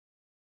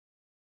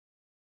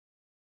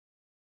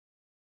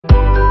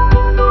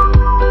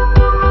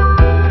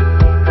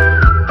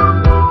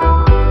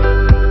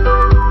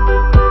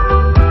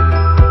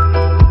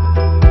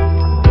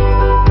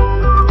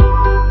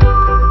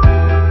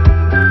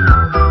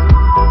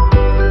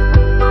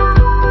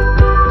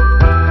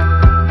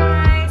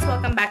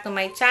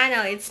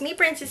channel. It's me,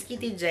 Princess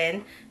Kitty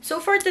Jen.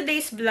 So, for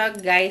today's vlog,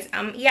 guys,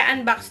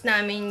 i-unbox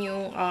namin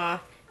yung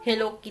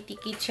Hello Kitty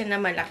kitchen na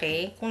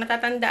malaki. Kung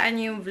natatandaan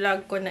niyo yung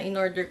vlog ko na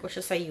in-order ko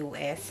siya sa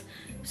US.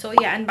 So,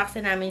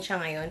 i-unbox na namin siya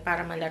ngayon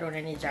para malaro na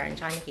ni Jaren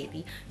tsaka ni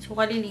Kitty. So,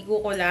 kaliligo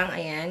ko lang.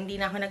 Ayan,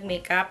 hindi na ako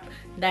nag-makeup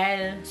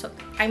dahil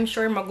I'm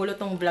sure magulo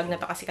tong vlog na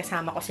to kasi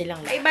kasama ko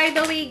silang. Hey, by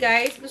the way,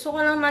 guys, gusto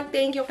ko lang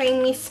mag-thank you kay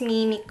Miss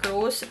Mimi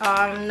Cruz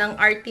ng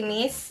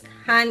Artemis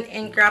Hand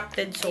and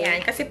Crafted Soap.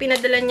 Ayan, kasi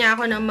pinadala niya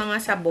ako ng mga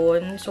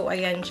sabon. So,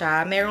 ayan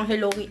siya. Merong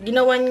Hello Kitty.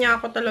 Ginawan niya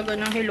ako talaga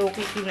ng Hello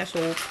Kitty na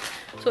soap.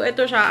 So,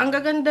 ito siya. Ang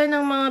gaganda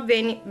ng mga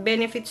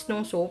benefits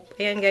ng soap.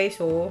 Ayan, guys,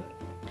 oh.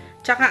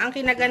 Tsaka, ang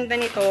kinaganda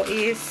nito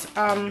is,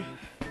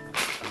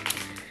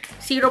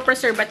 zero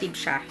preservative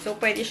siya. So,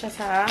 pwede siya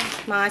sa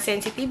mga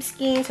sensitive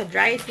skin, sa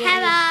dry skin.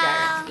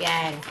 Hello!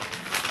 Yan.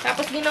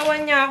 Tapos, ginawa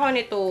niya ako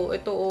nito.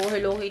 Ito, oh,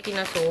 Hello Kitty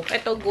na soap.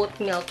 Ito, goat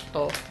milk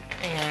to.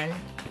 Ayan.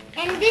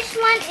 And this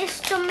one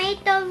is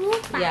tomato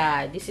loofah.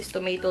 Yeah, this is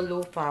tomato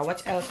loofah. What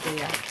else do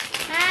you have?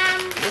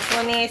 This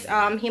one is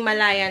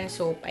Himalayan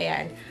soap.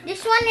 Ayan.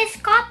 This one is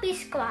coffee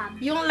scrub.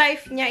 Yung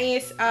life niya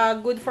is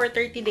good for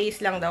 30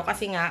 days lang daw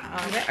kasi nga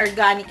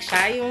organic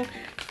siya. Yung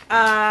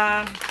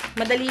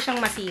madali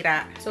siyang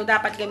masira. So,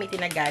 dapat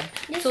gamitin agad.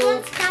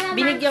 So,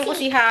 binigyan ko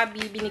si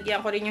Habi,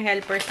 binigyan ko rin yung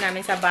helpers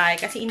namin sa bahay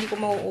kasi hindi ko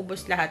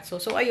mauubos lahat. So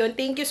ayun,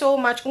 thank you so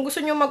much. Kung gusto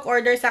nyo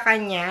mag-order sa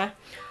kanya,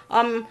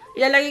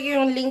 ilalagay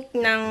ko yung link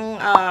ng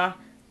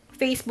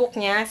Facebook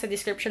niya sa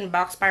description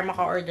box para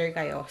maka-order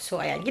kayo. So,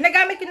 ayan.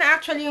 Ginagamit ko na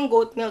actually yung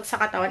goat milk sa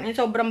katawan and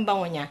sobrang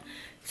bango niya.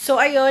 So,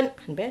 ayun.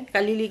 Ano ba?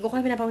 Kaliligo ko.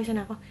 Pinapawisan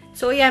ako.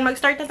 So, ayan.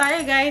 Mag-start na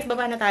tayo, guys.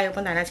 Baba na tayo.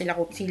 Punta na sila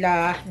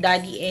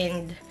Daddy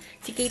and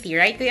si Katie.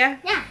 Right, kuya?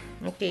 Yeah.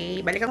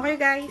 Okay. Balikan ko kayo,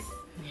 guys.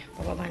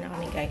 Pababa na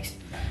kami, guys.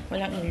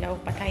 Walang ilaw.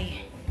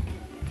 Patay.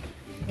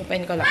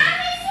 Open ko lang.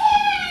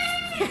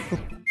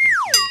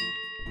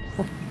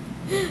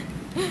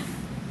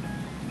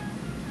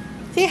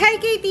 Say hi,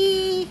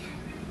 Katie!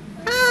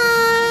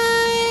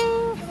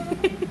 Hi!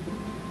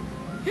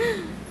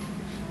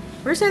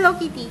 Where's Hello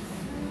Kitty?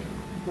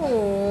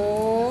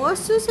 Oh,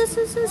 sus.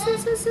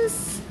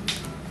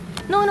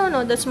 No.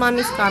 That's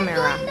mommy's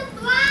camera. I'm doing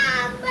the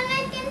vlog, but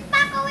I can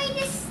pack away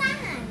the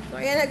sun. So,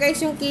 ayan na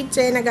guys yung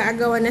kitchen.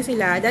 Nag-aagawan na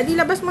sila. Daddy,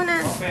 labas mo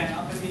na. Okay,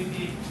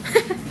 baby.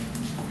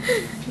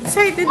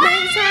 Excited.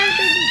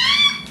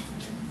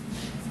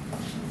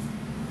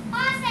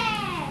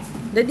 Faucet!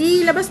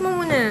 Daddy, labas mo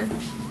muna.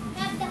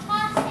 Grab the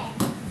faucet.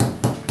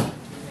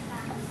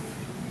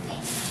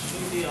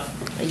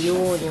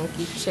 Ayun, yung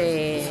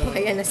kitchen. So,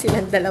 ayan na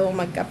silang dalawang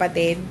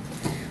magkapatid.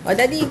 O,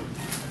 Daddy,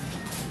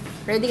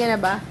 ready ka na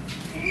ba?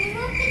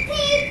 Remove the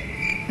tape.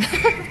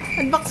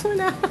 Unbox mo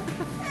na.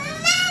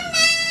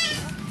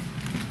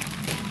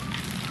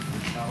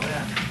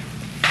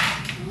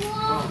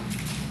 Wow!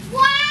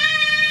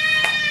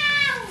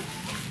 Wow!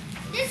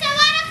 There's a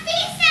lot of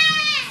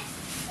pieces!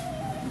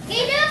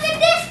 Hey, look at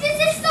this! This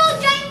is so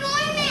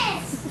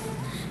ginormous!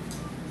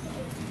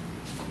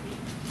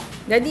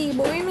 Daddy,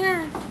 buuin mo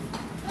na.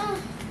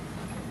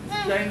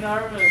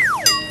 Ginormous.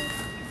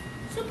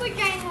 Super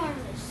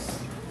ginormous.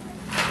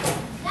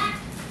 That.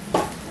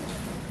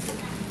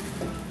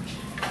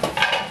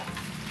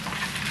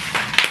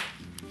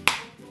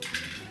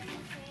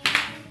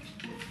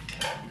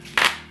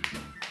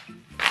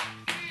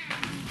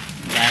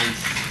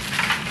 Nice.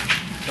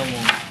 Come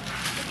on.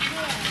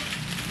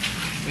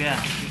 Yeah,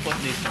 you put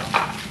this on.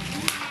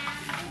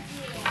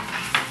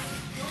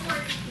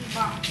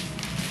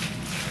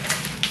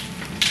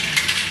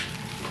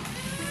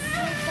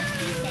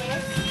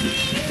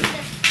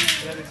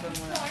 Yeah, this one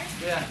muna.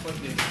 Yeah, put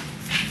this.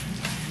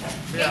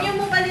 Can you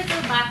move a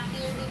little back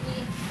here,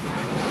 baby?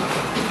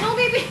 No,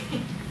 baby!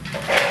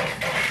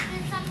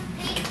 And some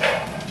tape.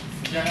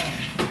 Yeah.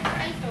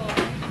 Ito.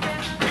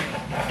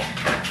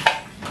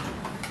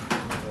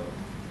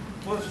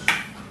 Push.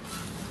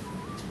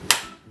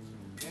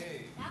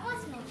 That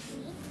was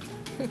messy.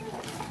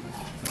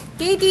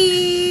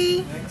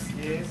 Katie! Next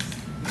is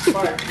this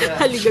part. Yeah.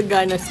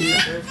 Haligagana sila.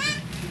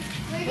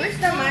 Where's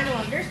the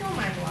manual? There's no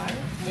manual.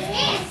 There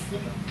is.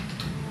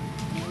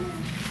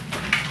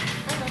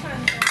 Ano,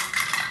 saan?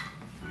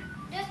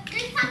 There's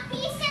some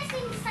pieces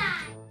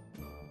inside.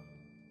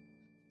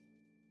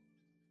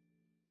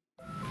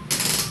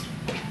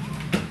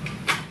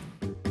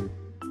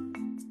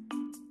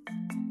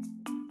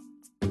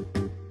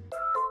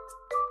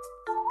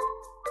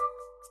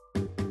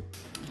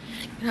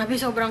 Grabe,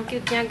 sobrang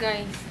cute niya,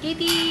 guys.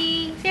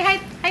 Kitty! Say hi!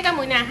 Hi ka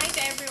muna. Hi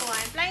to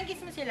everyone. Flying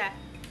kiss mo sila.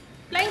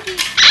 Flying kiss!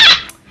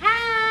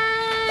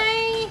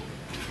 Hi!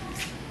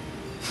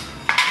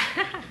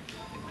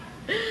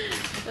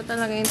 Ito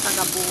talaga yung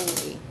taga-buo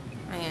eh.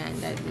 Ayan,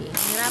 Daddy.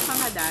 Hirapan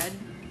ka, Dad.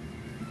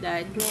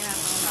 Dad,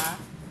 hirapan ka.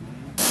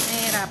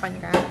 Nahihirapan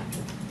ka.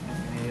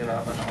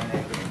 Nahihirapan ako na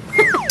ito.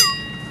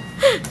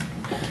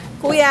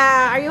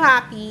 Kuya, are you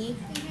happy?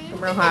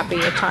 Sobrang happy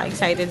at saka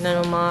excited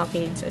na ng mga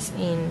kids as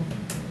in.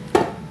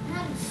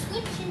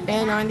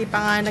 Ayan o, hindi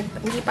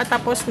pa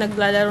tapos,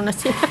 naglalaro na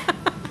sila.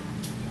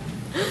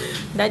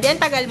 Daddy,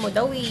 ang tagal mo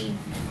daw eh.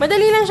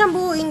 Madali lang siyang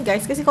buuin,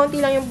 guys, kasi konti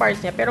lang yung part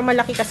niya, pero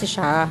malaki kasi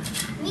siya.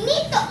 We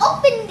need to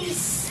open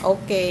this.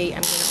 Okay,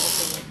 I'm gonna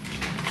open it.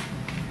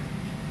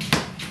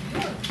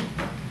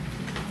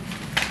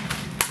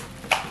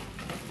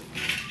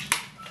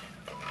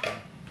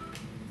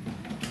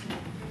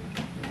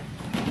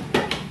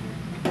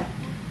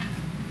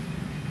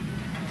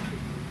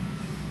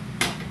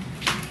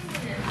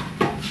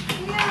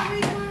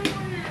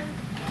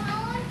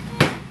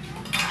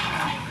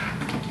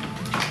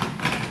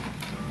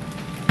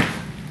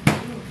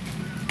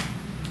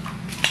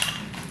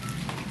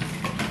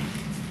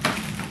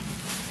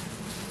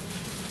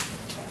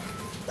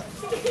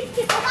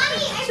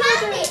 Mommy, I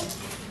found it.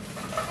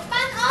 I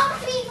found all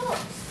 3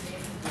 hooks.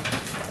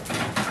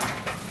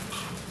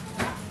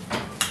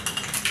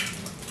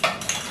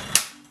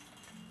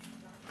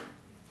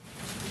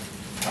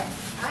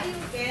 Ah, you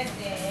get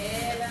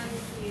it. Ang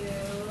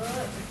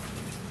cute.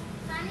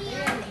 Honey,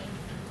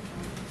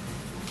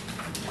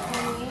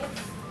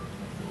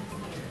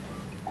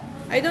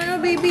 I don't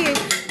know, baby.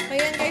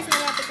 Ayan, guys,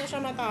 malapit na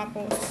siya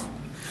matapos.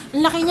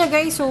 Ang laki niya,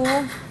 guys, oh.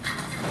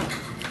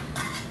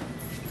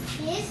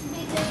 This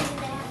bigger than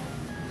that.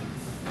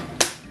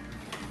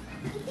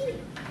 We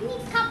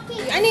need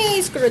cupcake. Ano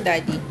yung screw,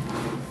 Daddy?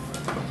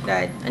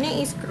 Dad, ano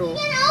yung screw? You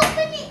can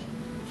open it.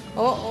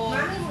 Oo.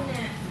 Mami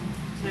muna.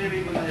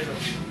 Siri ko na ito.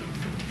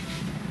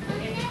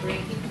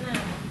 Break it na.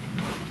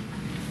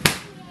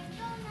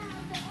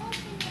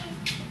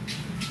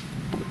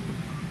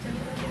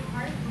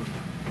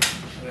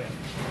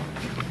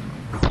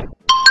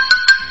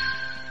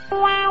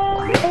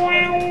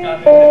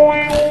 Oh,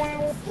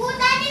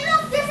 Daddy,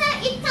 look,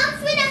 it comes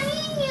with a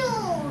menu.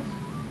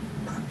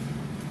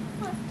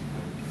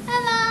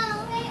 Hello.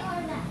 Okay,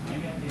 or that.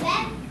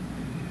 Left.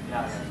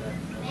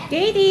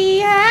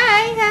 Katie,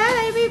 hi!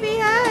 Hi, baby,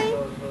 hi!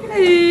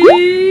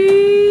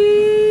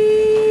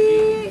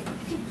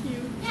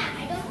 Yeah,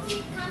 I don't see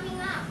it coming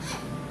up.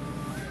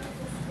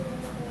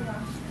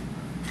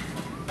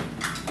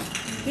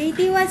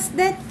 Katie, what's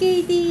that,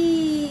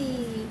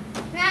 Katie?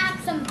 Grab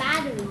some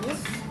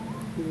batteries.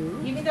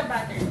 Give me the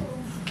battery.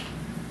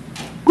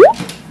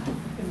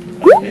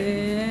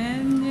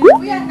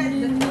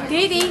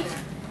 Katie!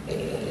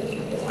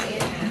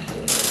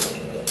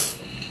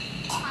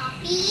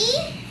 Coffee.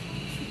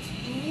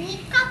 We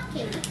need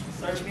cupcake.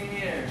 Serve me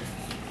here.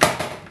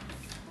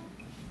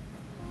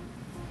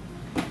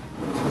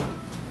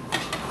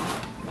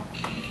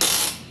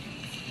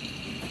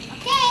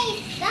 Okay,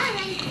 it's done,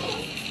 I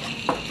think.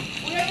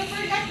 We have to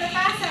forget the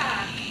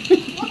tasa.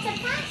 What's a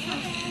pasta?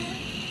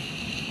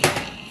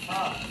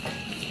 Ah.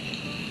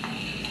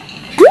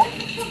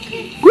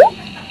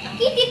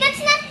 Kitty, that's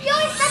not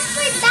yours. That's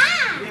for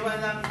Dad. Iwan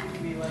lang.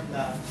 Iwan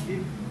lang.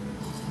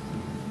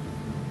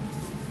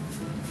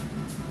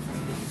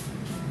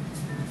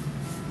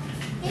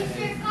 Here's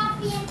your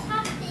coffee and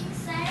cupcake,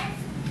 sir.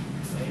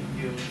 Thank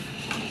you.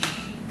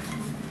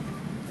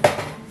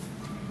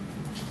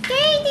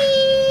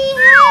 Katie!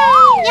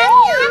 Hi! Yum,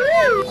 yum,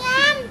 yum,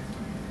 yum.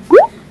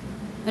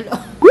 Hello?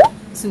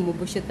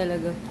 Sumubo siya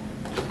talaga.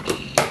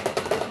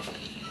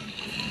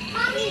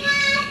 Coming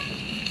up.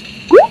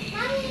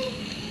 Mommy.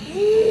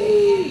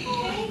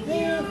 Thank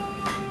you.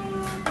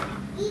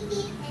 Eat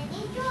it and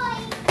enjoy.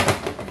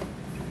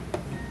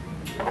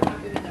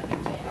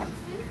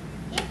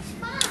 It's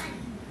fun.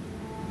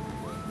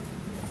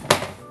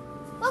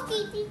 Oh,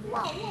 Katie.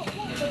 Whoa, whoa,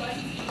 whoa.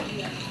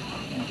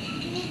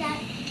 Give me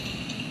that.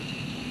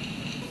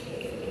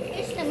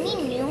 Here's the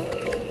menu.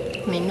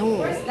 Menu.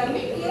 Here's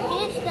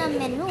the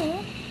menu.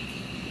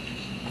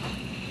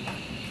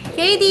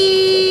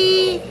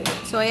 Katie!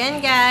 So,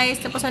 ayan guys.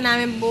 Tapos na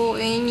namin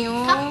buuin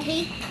yung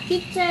Cupcake.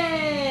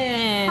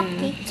 kitchen.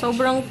 Cupcake.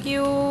 Sobrang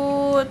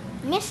cute.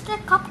 Mr.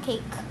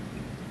 Cupcake.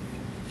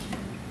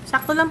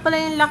 Sakto lang pala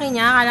yung laki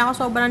niya. Akala ko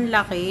sobrang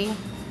laki.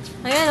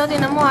 Ayan, o.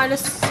 Tinan mo.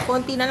 Halos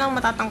konti na lang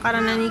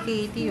matatangkaran na ni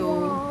Katie, o.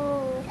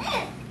 Oh.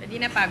 Hindi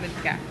na pagod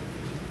ka.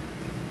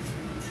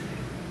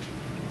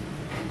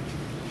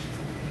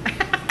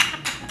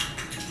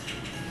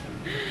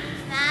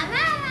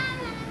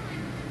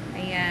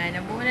 Ayan.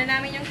 Nabuo na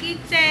namin yung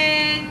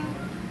kitchen.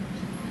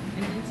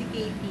 Andun si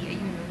Katie.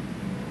 Ayun, o.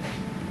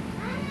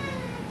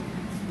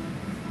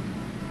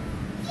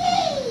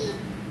 Yay!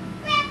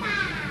 Grandpa!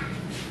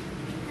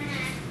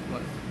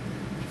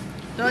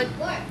 So,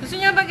 gusto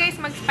niyo ba guys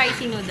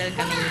mag-spicy noodle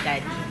kami ni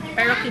Daddy?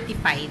 Pero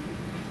kitty-fied.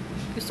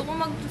 Gusto ko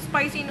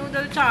mag-spicy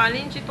noodle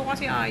challenge. Ito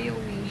kasi ayaw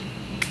eh.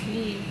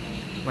 Hindi.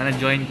 Wanna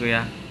join,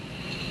 kuya?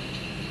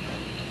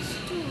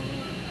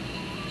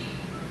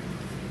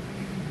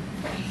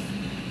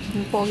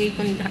 Yung pogi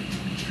kong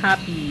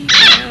happy.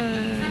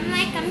 I'm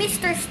like a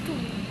Mr. Stu.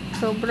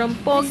 Sobrang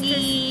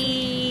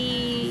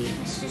pogi.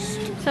 Mr.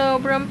 Stu.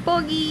 Sobrang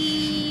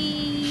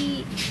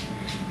pogi.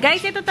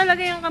 Guys, ito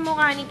talaga yung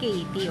kamukha ni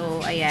Katie.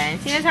 Oh, ayan.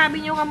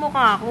 Sinasabi niyo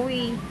kamukha ko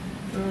eh.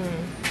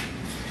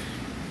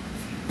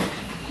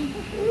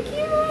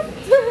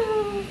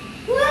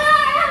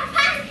 Wow!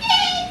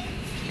 Pancake!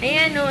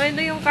 Ayan oh,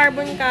 ito yung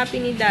carbon copy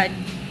ni Dad.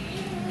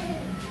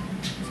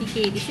 Si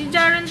Katie. Si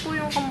Jaren po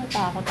yung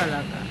kamukha ko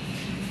talaga.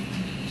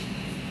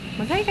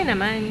 Mag-hi ka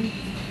naman.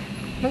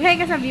 Mag-hi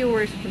ka sa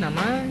viewers ko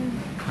naman.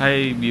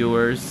 Hi,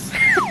 viewers.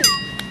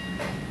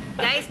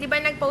 Guys, di ba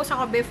nag-post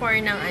ako before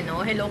ng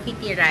Hello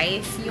Kitty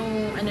rice?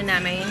 Yung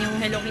namin, yung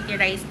Hello Kitty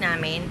rice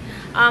namin.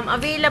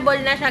 Available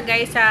na siya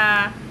guys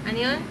sa,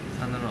 yun?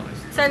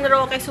 San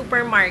Roque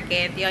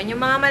Supermarket. Yun,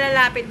 yung mga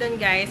malalapit doon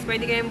guys,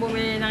 pwede kayong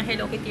bumili ng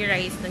Hello Kitty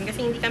rice doon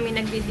kasi hindi kami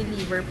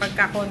nagde-deliver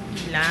pagka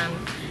konti lang.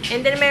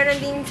 And then meron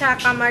din sa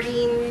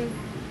Camarin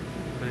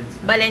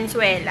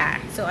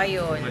Valenzuela. So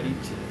ayun.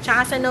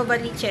 Tsaka sa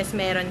Novaliches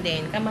meron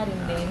din.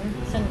 Camarin din.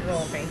 San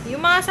Roque. Yung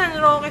mga San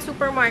Roque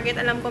Supermarket,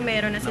 alam ko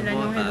meron na sila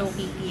ng Hello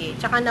Kitty eh.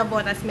 Tsaka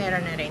Navotas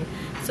meron na rin.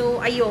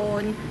 So,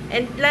 ayun.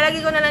 And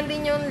lalagay ko na lang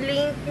din yung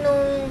link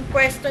nung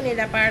pwesto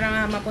nila para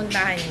nga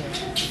mapuntahan nyo.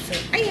 So,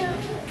 ayun.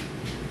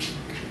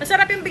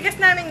 Masarap yung bigas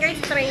namin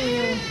guys. Try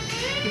nyo.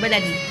 Diba,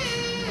 Daddy?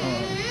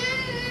 Oo.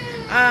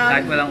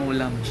 Kahit walang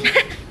ulam.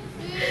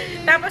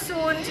 Tapos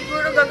soon,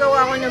 siguro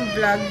gagawa ko ng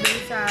vlog dun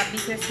sa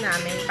business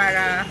namin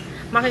para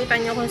makita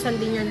nyo kung saan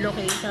din yung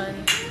location.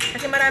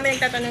 Kasi marami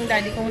nagtatanong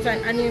Daddy kung saan,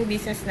 ano yung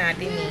business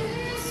natin eh.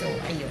 So,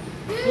 ayun.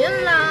 Yun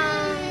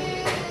lang.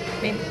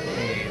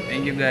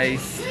 Thank you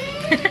guys.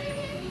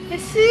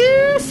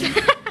 Jesus!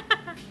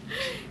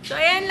 So,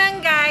 ayan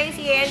lang guys.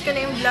 I-end ko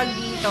na yung vlog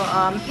dito.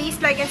 Please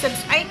like and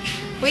subscribe. Ay,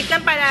 wait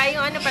lang pala.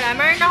 Yung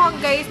meron ako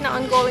guys na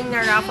ongoing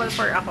na raffle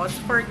for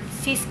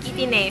Sis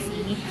Kitty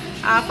Nessie.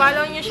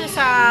 Follow nyo siya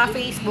sa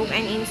Facebook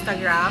and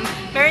Instagram.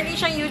 Meron din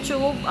siyang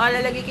YouTube.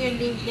 Lalagay ko yung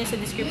link niya sa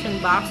description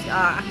box.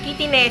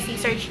 Kitty Nessie,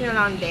 search nyo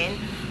lang din.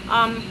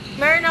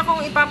 Meron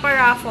akong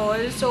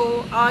ipaparaffle.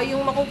 So,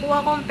 yung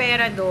makukuha kong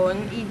pera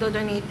doon,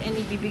 i-donate and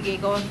ibibigay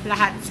ko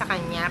lahat sa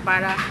kanya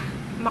para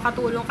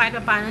makatulong kahit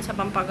paano sa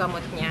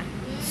pampagamot niya.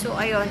 So,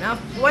 ayun.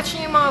 Watch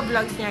nyo yung mga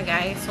vlogs niya,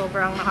 guys.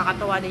 Sobrang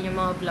nakakatawa din yung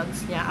mga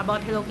vlogs niya. About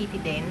Hello Kitty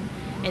din.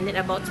 And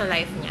then about sa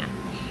life niya.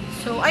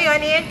 So,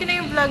 ayun, i-end ko na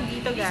yung vlog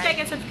dito, guys. Please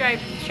like and subscribe,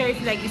 share if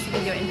you like this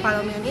video, and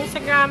follow me on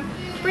Instagram,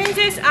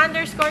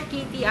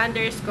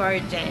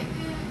 princess_kitty_jen.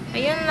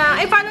 Ayun lang.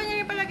 Ay, follow nyo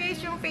rin pala,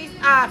 guys, yung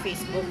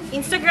Facebook.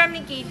 Instagram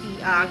ni Kitty.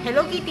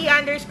 Hello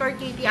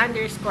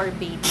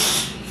Kitty_Kitty_baby.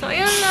 So,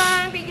 ayun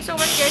lang. Thank you so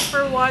much, guys,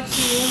 for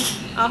watching.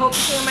 Hope to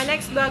see you in my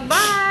next vlog.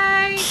 Bye!